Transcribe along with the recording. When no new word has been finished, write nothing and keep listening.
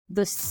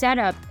the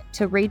setup,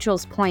 to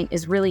Rachel's point,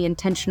 is really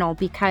intentional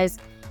because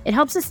it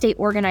helps us stay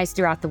organized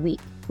throughout the week,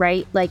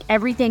 right? Like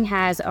everything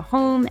has a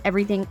home,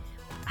 everything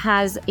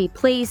has a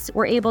place.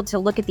 We're able to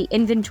look at the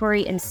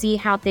inventory and see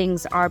how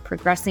things are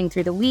progressing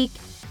through the week,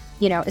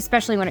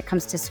 especially when it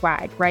comes to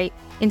swag, right?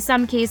 In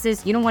some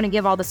cases, you don't want to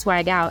give all the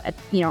swag out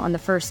on the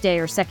first day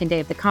or second day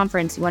of the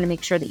conference. You want to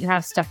make sure that you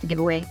have stuff to give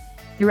away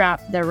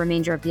throughout the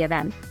remainder of the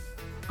event.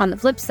 On the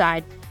flip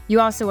side, you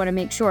also want to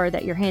make sure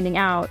that you're handing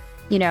out,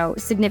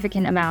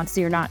 significant amounts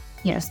so you're not,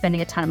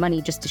 spending a ton of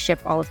money just to ship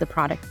all of the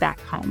product back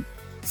home.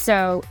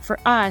 So for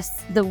us,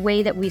 the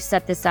way that we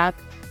set this up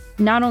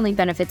not only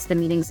benefits the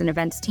meetings and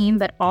events team,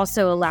 but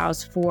also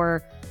allows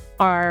for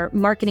our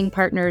marketing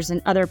partners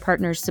and other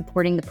partners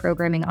supporting the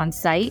programming on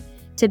site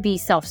to be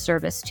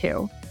self-service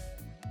too.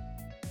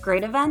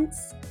 Great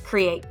events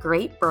create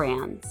great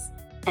brands,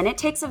 and it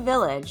takes a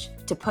village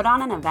to put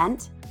on an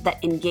event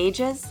that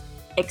engages,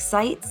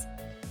 excites,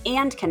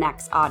 and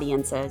connects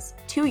audiences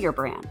to your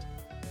brand.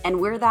 And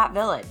we're that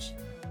village.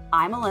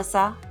 I'm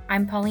Alyssa.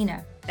 I'm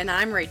Paulina. And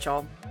I'm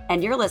Rachel.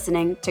 And you're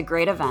listening to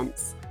Great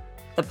Events,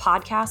 the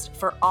podcast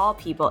for all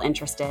people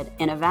interested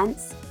in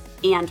events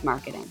and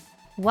marketing.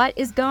 What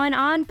is going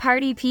on,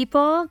 party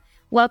people?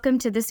 Welcome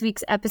to this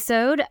week's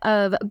episode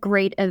of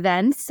Great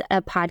Events,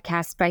 a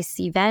podcast by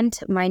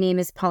Cvent. My name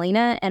is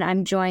Paulina, and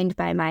I'm joined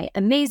by my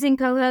amazing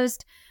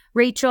co-host,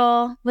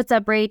 Rachel. What's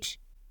up, Rach?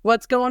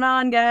 What's going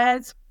on,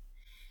 guys?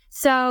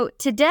 So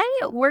today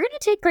we're going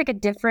to take a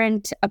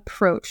different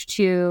approach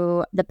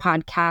to the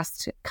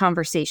podcast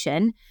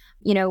conversation.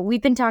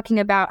 We've been talking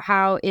about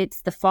how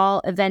it's the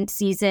fall event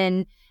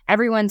season.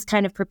 Everyone's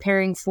kind of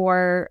preparing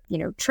for,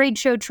 trade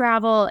show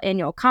travel,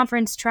 annual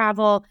conference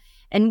travel.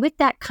 And with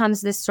that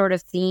comes this sort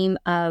of theme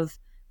of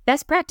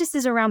best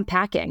practices around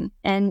packing.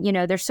 And,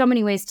 there's so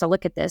many ways to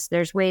look at this.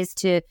 There's ways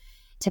to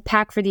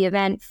pack for the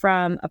event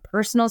from a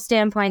personal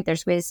standpoint.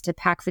 There's ways to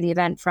pack for the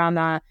event from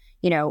a,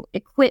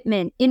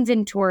 equipment,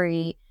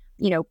 inventory,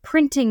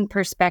 printing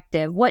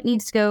perspective, what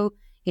needs to go,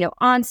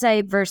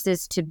 on-site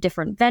versus to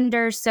different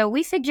vendors. So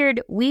we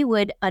figured we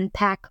would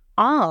unpack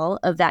all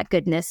of that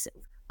goodness.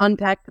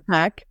 Unpack the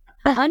pack.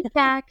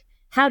 Unpack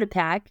how to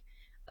pack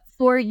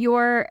for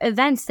your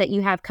events that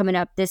you have coming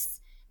up this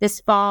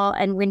fall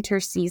and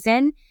winter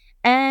season.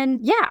 And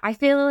yeah, I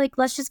feel like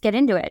let's just get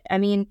into it. I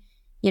mean,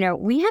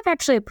 we have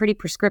actually a pretty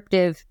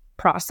prescriptive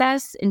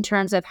process in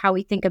terms of how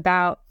we think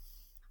about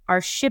our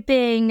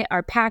shipping,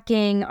 our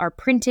packing, our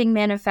printing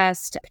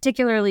manifest,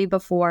 particularly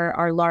before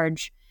our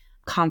large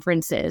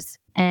conferences.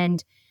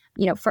 And,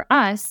 for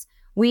us,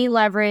 we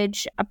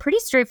leverage a pretty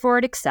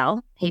straightforward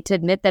Excel. Hate to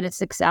admit that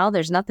it's Excel.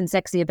 There's nothing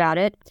sexy about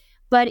it,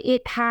 but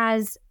it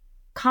has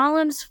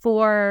columns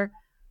for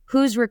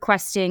who's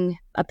requesting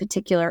a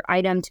particular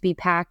item to be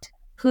packed,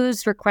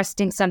 who's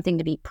requesting something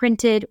to be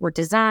printed or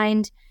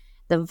designed,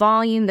 the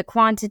volume, the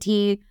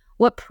quantity,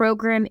 what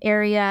program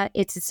area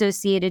it's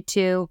associated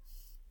to.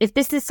 If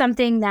this is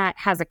something that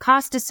has a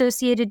cost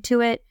associated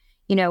to it,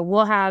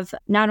 we'll have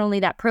not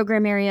only that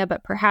program area,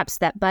 but perhaps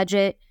that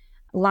budget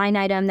line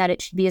item that it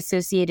should be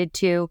associated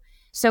to.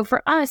 So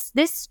for us,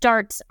 this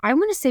starts, I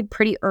want to say,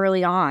 pretty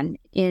early on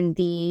in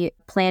the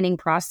planning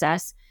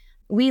process.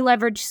 We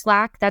leverage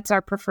Slack. That's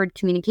our preferred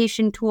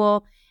communication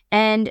tool.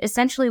 And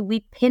essentially,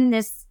 we pin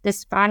this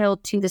file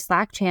to the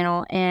Slack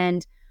channel,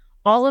 and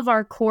all of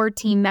our core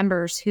team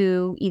members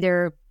who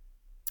either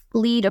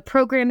lead a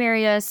program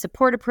area,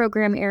 support a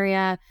program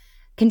area,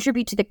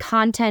 contribute to the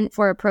content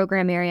for a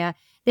program area,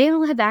 they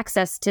all have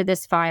access to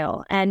this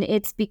file. And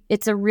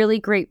it's a really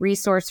great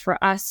resource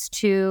for us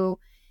to,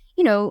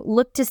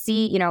 look to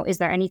see, is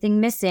there anything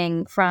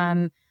missing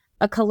from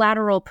a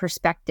collateral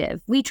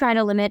perspective. We try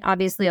to limit,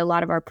 obviously, a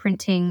lot of our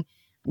printing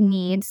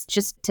needs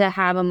just to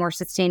have a more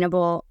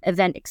sustainable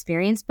event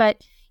experience.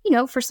 But,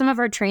 for some of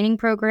our training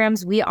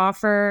programs, we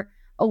offer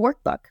a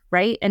workbook,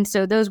 right? And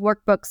so those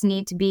workbooks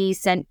need to be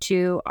sent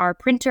to our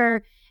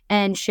printer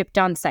and shipped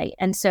on site.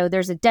 And so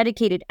there's a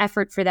dedicated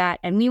effort for that.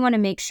 And we want to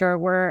make sure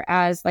we're,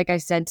 as, like I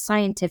said,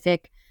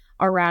 scientific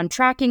around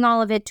tracking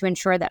all of it to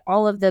ensure that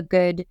all of the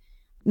good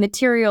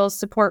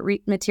materials,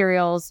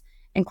 materials,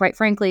 and quite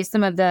frankly,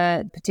 some of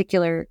the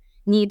particular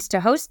needs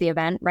to host the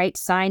event, right?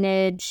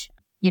 Signage,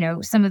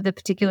 some of the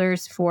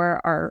particulars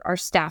for our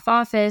staff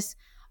office,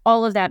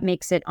 all of that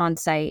makes it on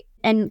site.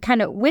 And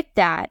kind of with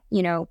that,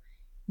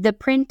 the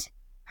print,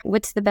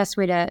 what's the best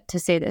way to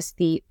say this?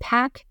 The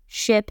pack,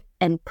 ship,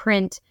 and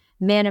print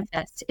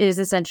manifest is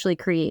essentially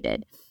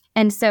created.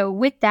 And so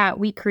with that,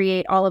 we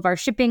create all of our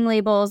shipping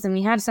labels, and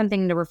we have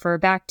something to refer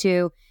back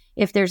to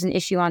if there's an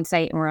issue on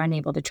site and we're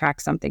unable to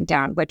track something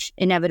down, which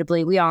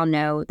inevitably we all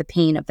know the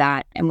pain of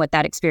that and what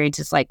that experience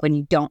is like when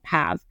you don't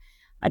have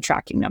a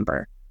tracking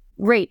number.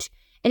 Rach,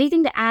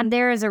 anything to add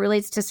there as it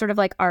relates to sort of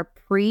like our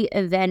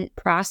pre-event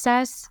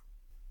process?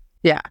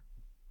 Yeah.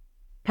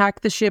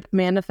 Pack the ship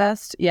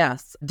manifest.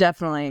 Yes,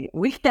 definitely.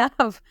 We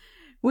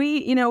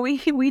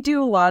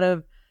do a lot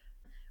of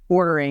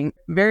ordering,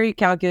 very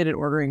calculated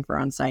ordering for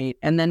on-site.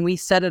 And then we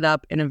set it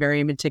up in a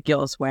very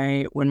meticulous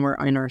way when we're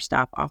in our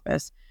staff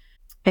office.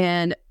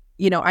 And,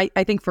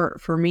 I think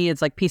for me,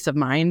 it's like peace of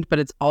mind, but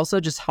it's also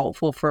just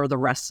helpful for the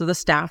rest of the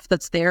staff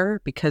that's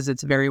there because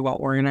it's very well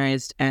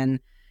organized and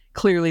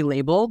clearly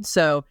labeled.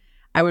 So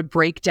I would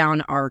break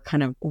down our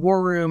kind of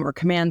war room or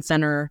command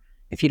center,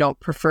 if you don't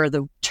prefer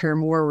the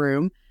term war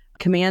room,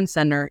 command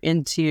center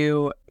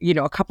into,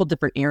 a couple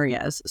different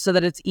areas so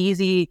that it's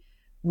easy.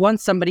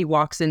 Once somebody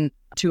walks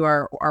into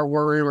our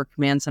war room or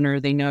command center,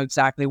 they know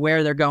exactly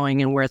where they're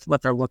going and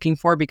what they're looking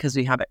for because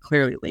we have it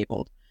clearly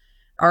labeled.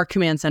 Our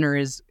command center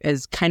is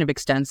kind of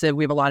extensive.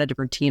 We have a lot of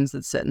different teams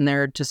that sit in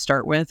there to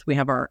start with. We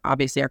have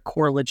obviously our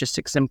core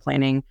logistics and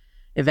planning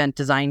event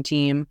design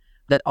team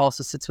that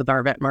also sits with our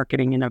event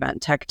marketing and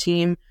event tech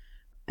team.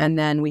 And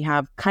then we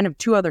have kind of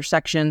two other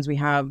sections. We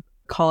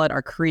call it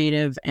our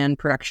creative and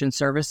production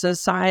services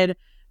side.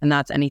 And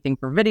that's anything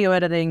from video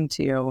editing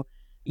to,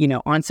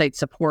 on-site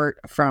support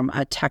from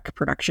a tech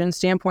production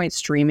standpoint,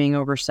 streaming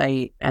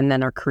oversight, and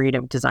then our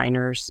creative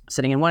designers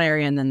sitting in one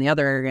area. And then the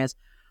other areas,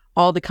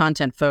 all the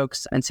content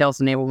folks and sales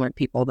enablement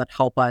people that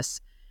help us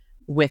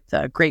with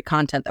the great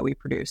content that we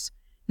produce.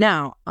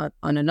 Now,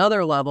 on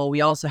another level,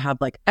 we also have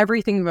like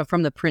everything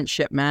from the print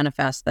ship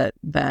manifest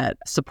that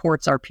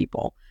supports our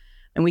people.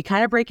 And we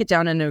kind of break it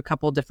down into a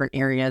couple of different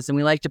areas. And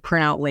we like to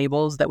print out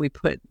labels that we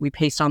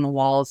paste on the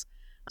walls.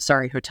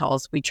 Sorry,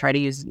 hotels. We try to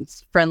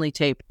use friendly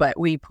tape, but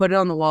we put it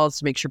on the walls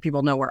to make sure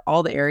people know where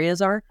all the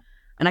areas are.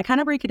 And I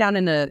kind of break it down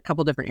into a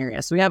couple different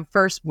areas. So we have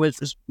first,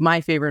 which is my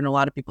favorite and a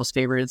lot of people's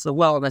favorite, is the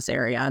wellness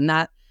area. And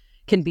that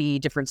can be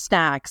different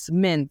snacks,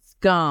 mints,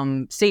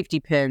 gum, safety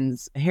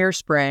pins,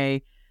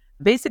 hairspray,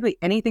 basically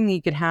anything that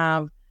you could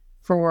have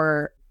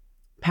for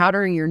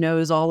powdering your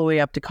nose all the way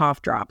up to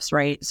cough drops,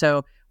 right?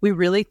 So we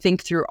really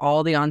think through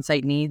all the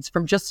on-site needs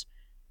from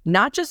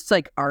not just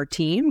like our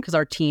team, because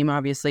our team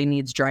obviously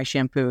needs dry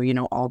shampoo,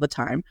 all the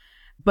time,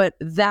 but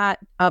that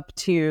up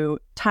to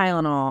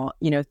Tylenol,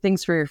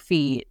 things for your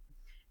feet,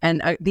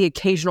 and the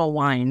occasional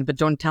wine, but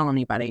don't tell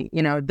anybody,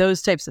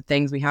 those types of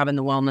things we have in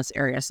the wellness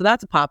area. So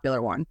that's a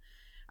popular one.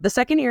 The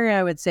second area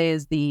I would say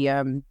is the,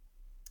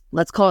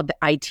 let's call it the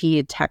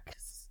IT tech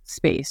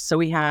space. So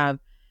we have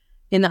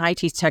in the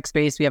IT tech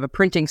space, we have a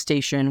printing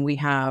station, we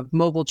have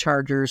mobile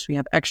chargers, we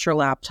have extra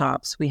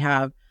laptops, we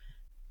have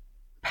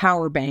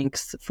power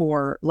banks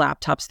for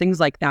laptops, things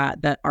like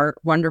that our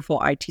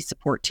wonderful IT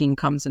support team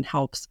comes and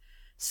helps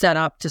set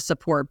up to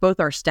support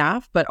both our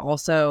staff, but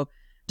also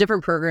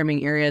different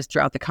programming areas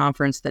throughout the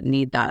conference that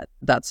need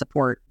that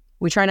support.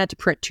 We try not to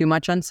print too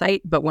much on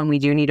site, but when we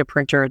do need a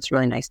printer, it's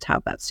really nice to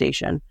have that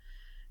station.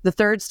 The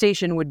third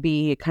station would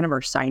be kind of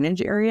our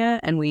signage area,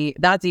 and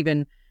that's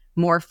even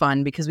more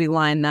fun because we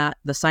line the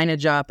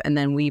signage up and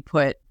then we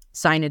put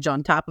signage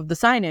on top of the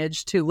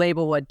signage to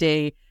label what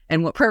day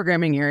and what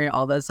programming area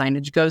all the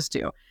signage goes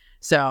to.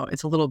 So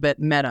it's a little bit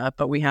meta,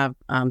 but we have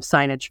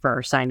signage for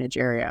our signage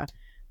area.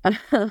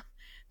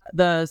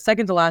 The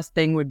second to last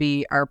thing would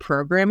be our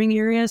programming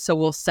area. So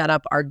we'll set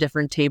up our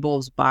different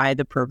tables by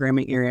the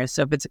programming area.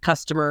 So if it's a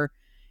customer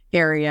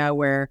area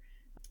where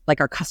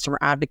like our customer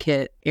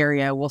advocate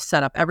area, we'll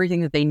set up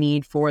everything that they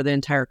need for the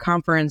entire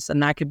conference.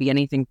 And that could be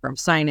anything from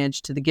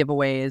signage to the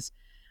giveaways.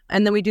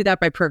 And then we do that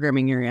by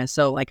programming area.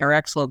 So like our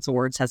Excellence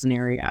Awards has an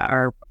area,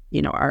 our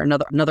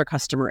another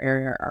customer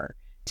area, our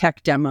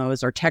tech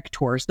demos or tech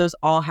tours. Those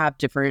all have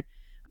different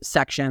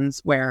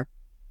sections where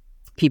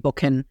people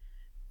can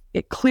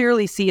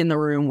clearly see in the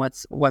room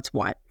what's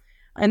what.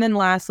 And then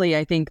lastly,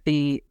 I think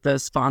the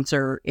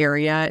sponsor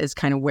area is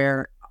kind of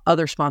where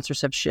other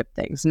sponsors have shipped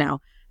things.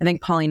 Now, I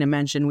think Paulina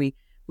mentioned we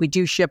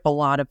do ship a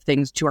lot of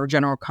things to our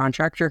general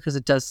contractor because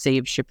it does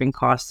save shipping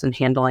costs and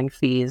handling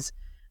fees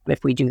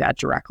if we do that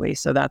directly.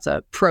 So that's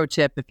a pro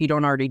tip. If you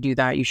don't already do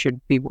that, you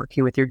should be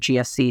working with your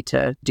GSC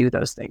to do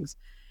those things.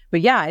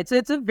 But yeah, it's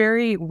a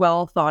very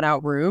well thought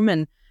out room.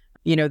 And,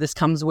 this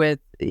comes with,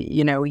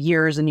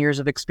 years and years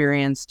of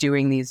experience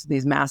doing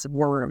these massive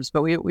war rooms.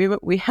 But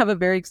we have a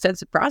very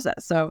extensive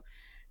process. So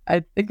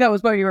I think that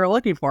was what you were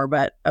looking for.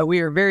 But we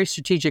are very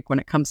strategic when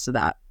it comes to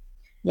that.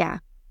 Yeah.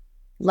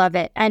 Love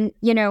it. And,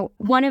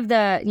 one of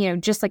the,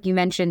 just like you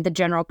mentioned, the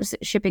general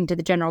shipping to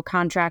the general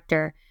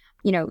contractor,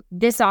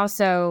 this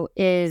also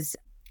is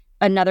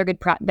another good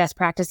best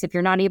practice. If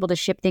you're not able to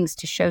ship things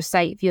to show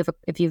site, if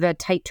you have a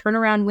tight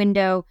turnaround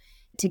window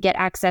to get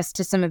access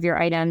to some of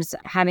your items,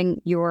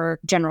 having your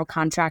general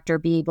contractor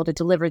be able to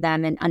deliver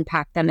them and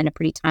unpack them in a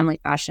pretty timely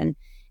fashion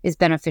is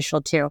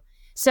beneficial too.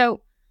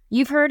 So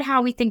you've heard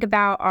how we think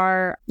about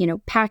our,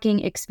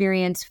 packing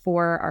experience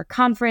for our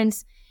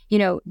conference.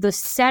 The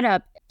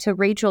setup, to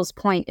Rachel's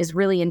point, is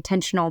really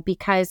intentional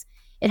because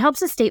it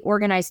helps us stay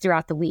organized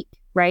throughout the week,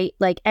 right?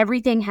 Like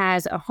everything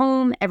has a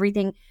home,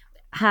 everything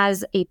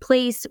has a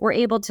place. We're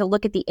able to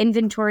look at the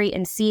inventory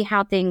and see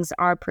how things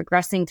are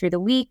progressing through the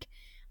week,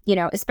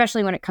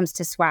 especially when it comes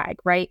to swag,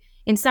 right?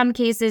 In some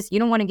cases, you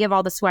don't want to give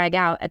all the swag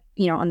out at,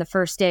 on the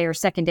first day or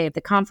second day of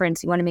the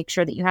conference. You want to make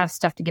sure that you have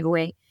stuff to give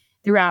away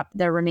throughout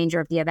the remainder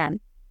of the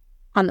event.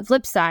 On the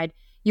flip side,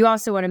 you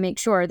also want to make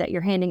sure that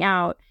you're handing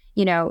out,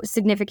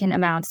 significant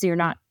amounts so you're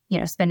not,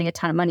 spending a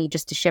ton of money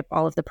just to ship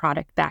all of the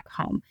product back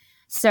home.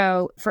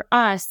 So for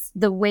us,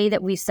 the way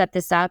that we set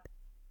this up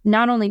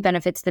not only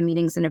benefits the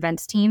meetings and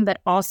events team, but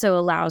also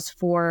allows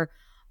for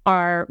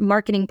our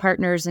marketing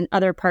partners and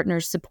other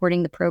partners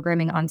supporting the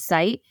programming on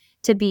site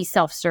to be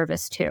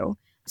self-service too.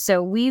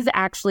 So we've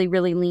actually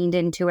really leaned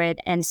into it,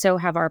 and so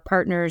have our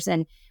partners,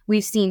 and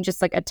we've seen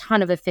just like a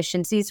ton of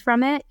efficiencies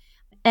from it.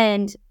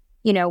 And,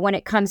 when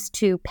it comes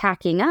to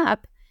packing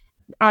up,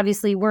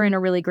 obviously we're in a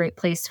really great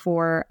place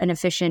for an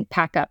efficient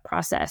pack up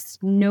process.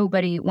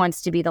 Nobody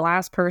wants to be the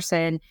last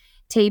person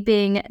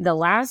taping the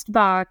last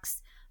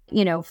box,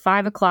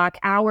 5 o'clock,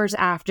 hours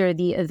after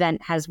the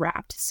event has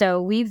wrapped.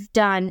 So we've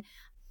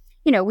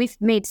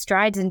made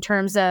strides in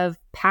terms of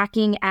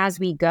packing as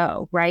we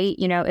go, right?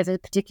 If a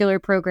particular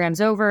program's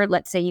over,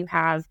 let's say you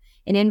have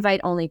an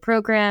invite-only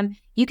program,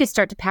 you could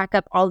start to pack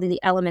up all of the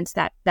elements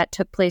that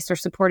took place or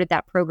supported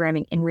that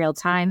programming in real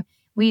time.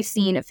 We've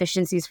seen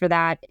efficiencies for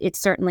that. It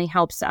certainly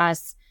helps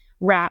us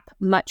wrap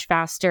much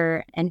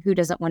faster, and who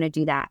doesn't want to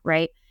do that,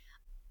 right?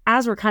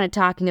 As we're kind of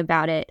talking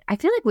about it, I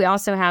feel like we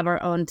also have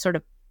our own sort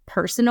of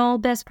personal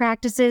best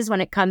practices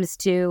when it comes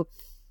to,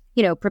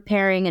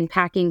 preparing and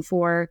packing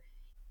for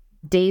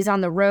days on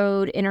the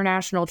road,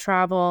 international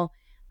travel.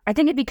 I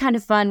think it'd be kind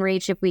of fun,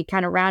 Rach, if we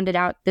kind of rounded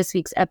out this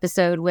week's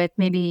episode with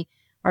maybe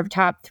our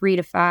top 3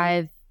 to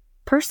 5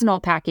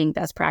 personal packing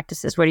best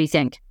practices. What do you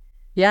think?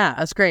 Yeah,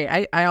 that's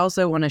great. I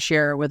also want to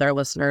share with our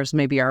listeners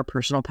maybe our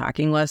personal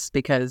packing list,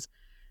 because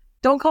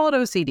don't call it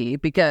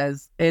OCD,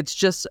 because it's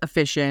just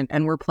efficient,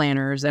 and we're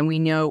planners and we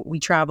know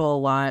we travel a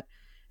lot.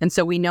 And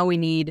so we know we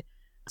need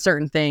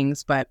certain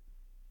things. But,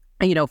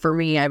 for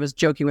me, I was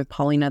joking with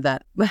Paulina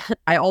that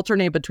I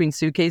alternate between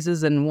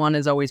suitcases, and one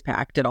is always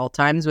packed at all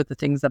times with the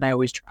things that I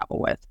always travel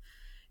with,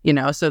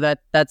 so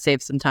that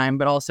saves some time,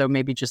 but also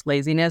maybe just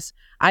laziness.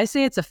 I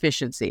say it's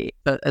efficiency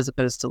as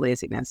opposed to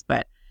laziness.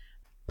 But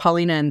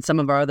Paulina and some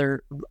of our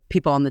other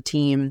people on the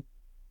team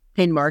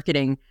in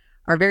marketing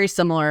are very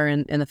similar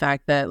in the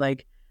fact that,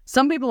 like,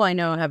 some people I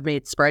know have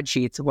made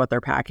spreadsheets of what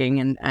they're packing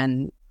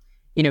and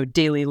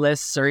daily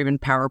lists or even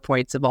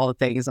PowerPoints of all the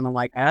things. And I'm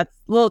like, that's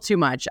a little too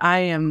much. I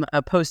am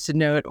a Post-it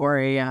note or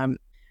a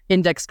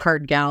index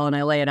card gal, and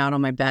I lay it out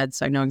on my bed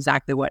so I know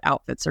exactly what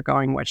outfits are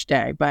going which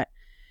day. But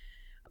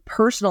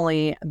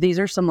personally, these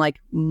are some like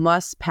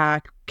must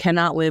pack,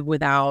 cannot live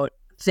without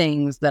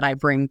things that I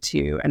bring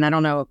to. And I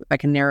don't know if I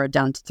can narrow it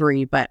down to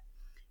 3, but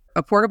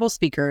a portable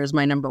speaker is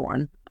my number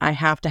one. I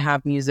have to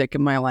have music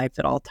in my life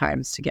at all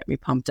times to get me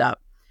pumped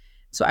up.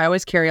 So I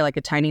always carry like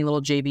a tiny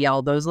little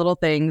JBL. Those little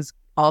things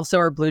also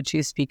are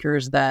Bluetooth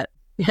speakers that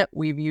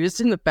we've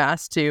used in the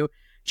past to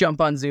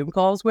jump on Zoom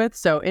calls with.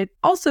 So it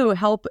also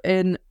help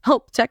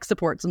tech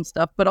support some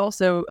stuff, but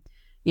also,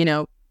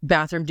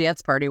 bathroom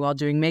dance party while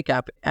doing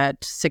makeup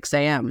at 6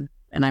 a.m.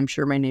 And I'm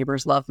sure my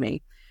neighbors love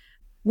me.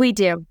 We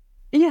do.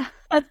 Yeah.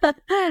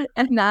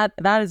 And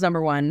that is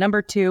number one.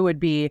 Number 2 would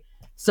be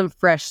some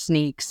fresh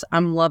sneaks.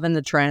 I'm loving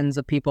the trends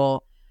of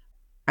people.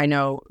 I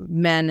know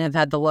men have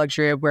had the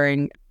luxury of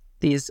wearing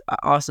these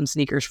awesome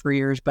sneakers for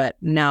years, but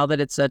now that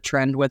it's a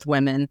trend with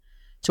women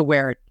to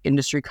wear at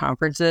industry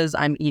conferences,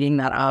 I'm eating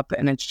that up,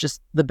 and it's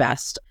just the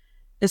best,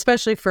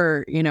 especially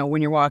for,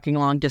 when you're walking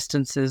long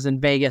distances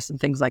in Vegas and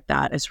things like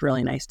that. It's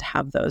really nice to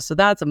have those. So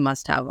that's a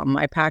must have on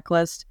my pack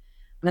list.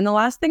 And the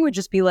last thing would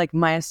just be like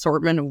my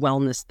assortment of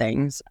wellness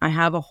things. I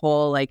have a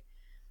whole like,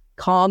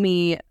 call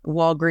me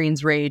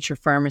Walgreens Rach or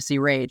Pharmacy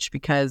Rach,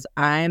 because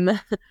I'm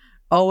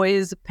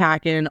always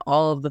packing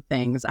all of the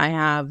things. I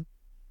have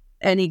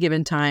any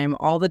given time,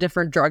 all the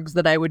different drugs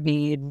that I would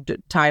need,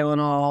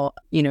 Tylenol,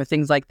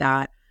 things like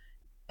that.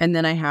 And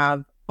then I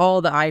have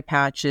all the eye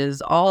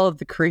patches, all of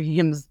the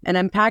creams, and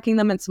I'm packing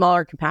them in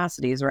smaller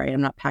capacities, right?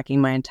 I'm not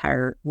packing my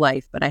entire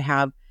life, but I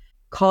have,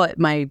 call it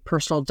my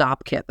personal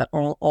DOP kit that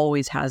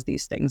always has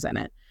these things in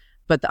it.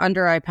 But the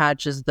under eye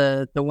patches,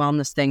 the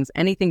wellness things,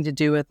 anything to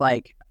do with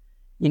like,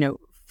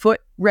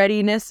 foot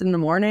readiness in the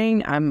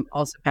morning, I'm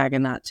also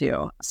packing that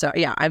too. So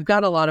yeah, I've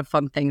got a lot of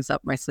fun things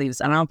up my sleeves,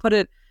 and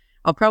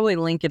I'll probably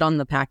link it on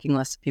the packing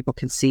list so people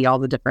can see all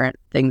the different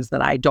things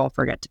that I don't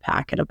forget to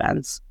pack at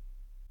events.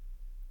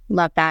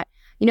 Love that.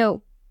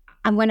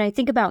 When I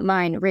think about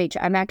mine, Rach,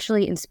 I'm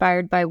actually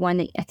inspired by one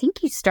that I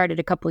think you started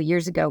a couple of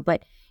years ago,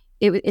 but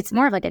it's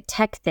more of like a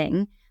tech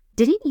thing.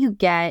 Didn't you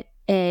get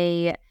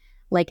an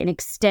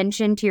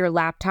extension to your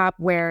laptop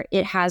where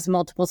it has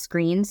multiple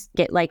screens,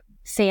 get like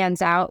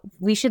fans out?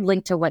 We should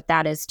link to what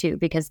that is too,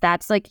 because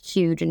that's like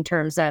huge in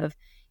terms of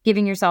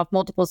giving yourself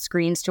multiple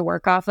screens to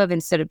work off of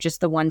instead of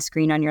just the one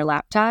screen on your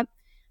laptop.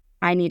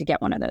 I need to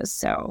get one of those.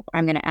 So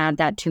I'm going to add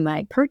that to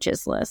my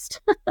purchase list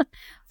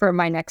for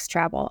my next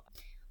travel.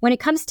 When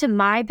it comes to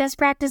my best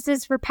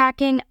practices for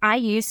packing, I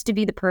used to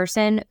be the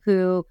person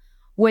who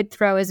would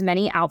throw as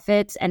many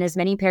outfits and as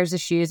many pairs of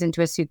shoes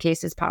into a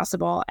suitcase as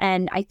possible.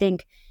 And I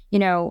think,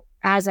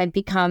 as I've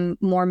become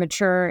more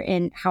mature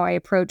in how I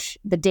approach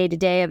the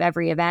day-to-day of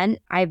every event,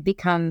 I've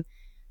become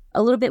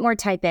a little bit more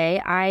type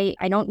A.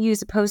 I don't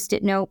use a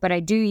Post-it note, but I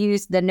do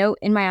use the note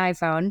in my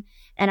iPhone,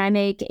 and I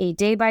make a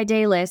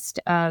day-by-day list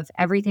of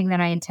everything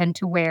that I intend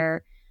to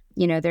wear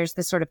There's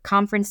the sort of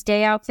conference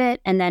day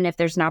outfit. And then if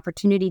there's an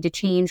opportunity to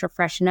change or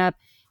freshen up,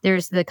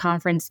 there's the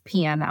conference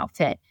PM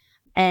outfit.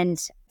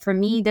 And for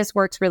me, this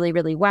works really,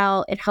 really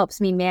well. It helps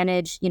me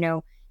manage,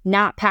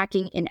 not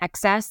packing in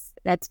excess.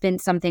 That's been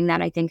something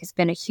that I think has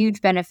been a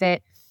huge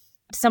benefit.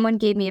 Someone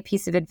gave me a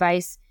piece of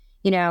advice,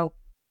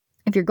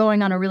 if you're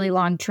going on a really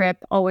long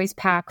trip, always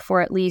pack for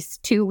at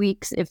least 2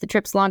 weeks. If the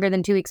trip's longer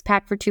than 2 weeks,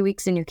 pack for 2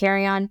 weeks in your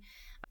carry-on.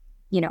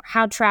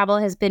 How travel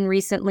has been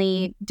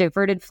recently,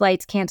 diverted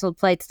flights, canceled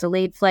flights,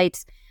 delayed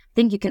flights. I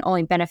think you can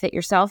only benefit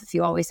yourself if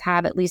you always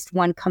have at least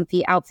one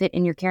comfy outfit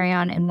in your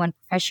carry-on and one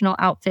professional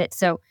outfit.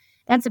 So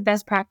that's a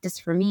best practice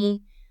for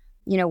me.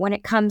 When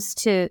it comes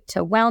to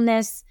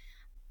wellness,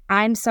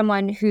 I'm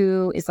someone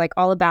who is like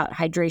all about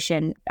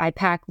hydration. I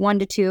pack 1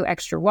 to 2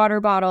 extra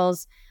water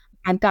bottles.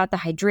 I've got the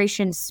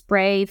hydration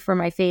spray for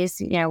my face.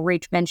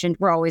 Rach mentioned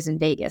we're always in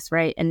Vegas,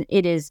 right? And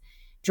it is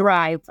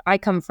dry. I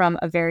come from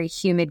a very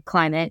humid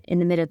climate in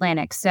the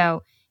mid-Atlantic.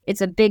 So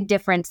it's a big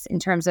difference in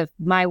terms of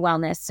my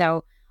wellness.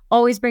 So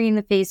always bringing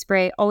the face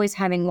spray, always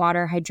having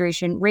water,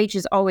 hydration. Rach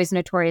is always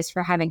notorious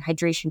for having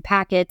hydration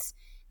packets.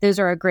 Those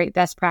are a great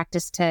best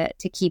practice to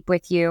keep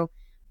with you,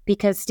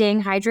 because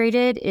staying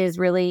hydrated is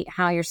really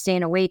how you're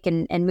staying awake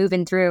and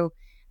moving through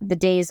the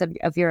days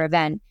of your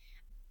event.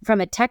 From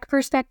a tech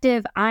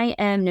perspective, I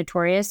am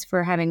notorious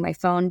for having my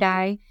phone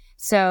die.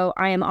 So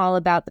I am all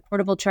about the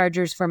portable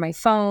chargers for my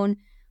phone.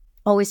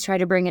 Always try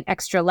to bring an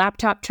extra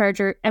laptop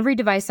charger. Every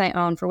device I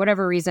own, for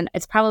whatever reason,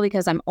 it's probably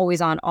because I'm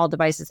always on all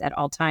devices at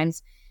all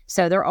times.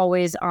 So they're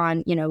always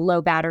on,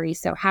 low battery.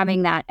 So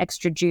having that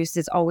extra juice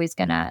is always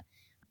going to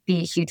be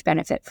a huge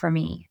benefit for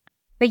me.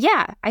 But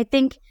yeah, I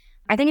think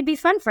it'd be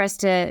fun for us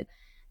to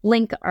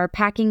link our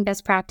packing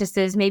best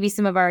practices, maybe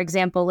some of our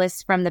example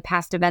lists from the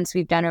past events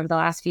we've done over the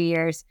last few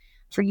years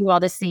for you all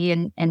to see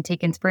and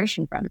take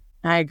inspiration from.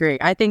 I agree.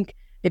 I think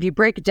if you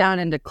break it down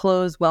into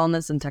clothes,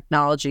 wellness, and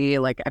technology,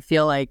 I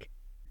feel like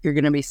you're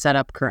going to be set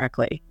up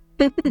correctly.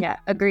 Yeah,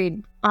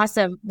 agreed.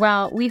 Awesome.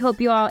 Well, we hope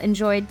you all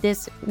enjoyed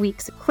this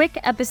week's quick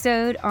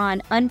episode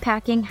on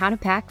unpacking how to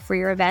pack for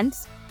your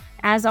events.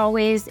 As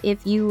always,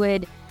 if you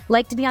would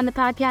like to be on the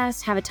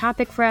podcast, have a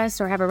topic for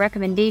us, or have a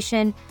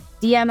recommendation,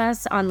 DM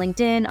us on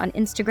LinkedIn, on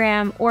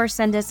Instagram, or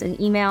send us an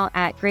email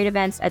at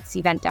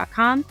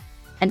greatevents@cvent.com.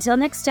 Until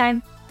next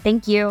time,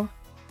 thank you.